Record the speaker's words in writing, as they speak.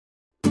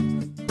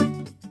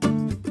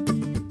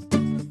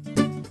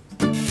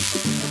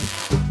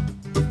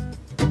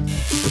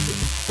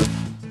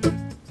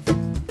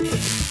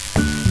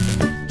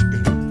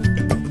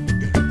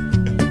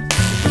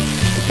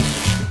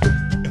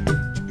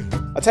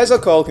A Tesla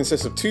coil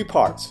consists of two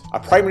parts, a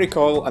primary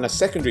coil and a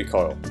secondary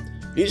coil.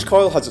 Each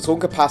coil has its own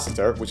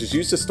capacitor, which is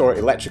used to store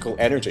electrical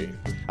energy,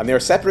 and they are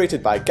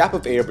separated by a gap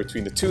of air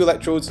between the two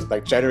electrodes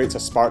that generates a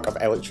spark of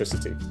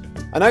electricity.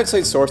 An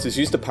outside source is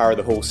used to power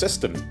the whole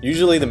system,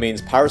 usually the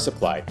mains power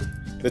supply.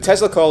 The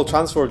Tesla coil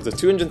transfers the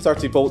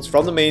 230 volts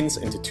from the mains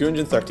into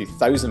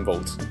 230,000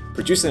 volts,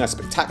 producing a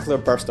spectacular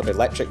burst of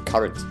electric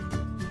current.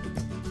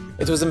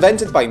 It was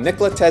invented by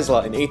Nikola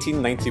Tesla in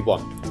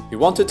 1891, who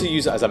wanted to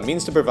use it as a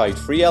means to provide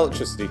free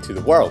electricity to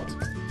the world.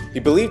 He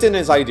believed in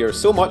his idea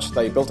so much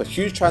that he built a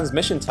huge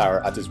transmission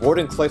tower at his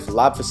Wardenclyffe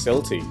lab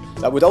facility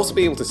that would also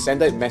be able to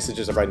send out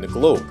messages around the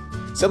globe,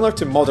 similar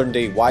to modern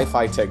day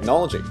Wi-Fi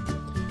technology.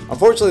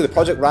 Unfortunately, the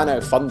project ran out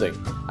of funding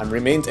and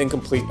remained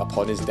incomplete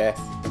upon his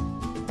death.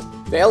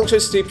 The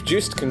electricity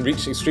produced can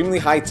reach extremely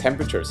high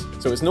temperatures,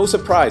 so it's no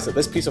surprise that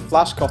this piece of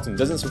flash cotton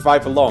doesn't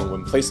survive for long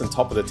when placed on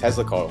top of the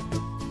Tesla coil.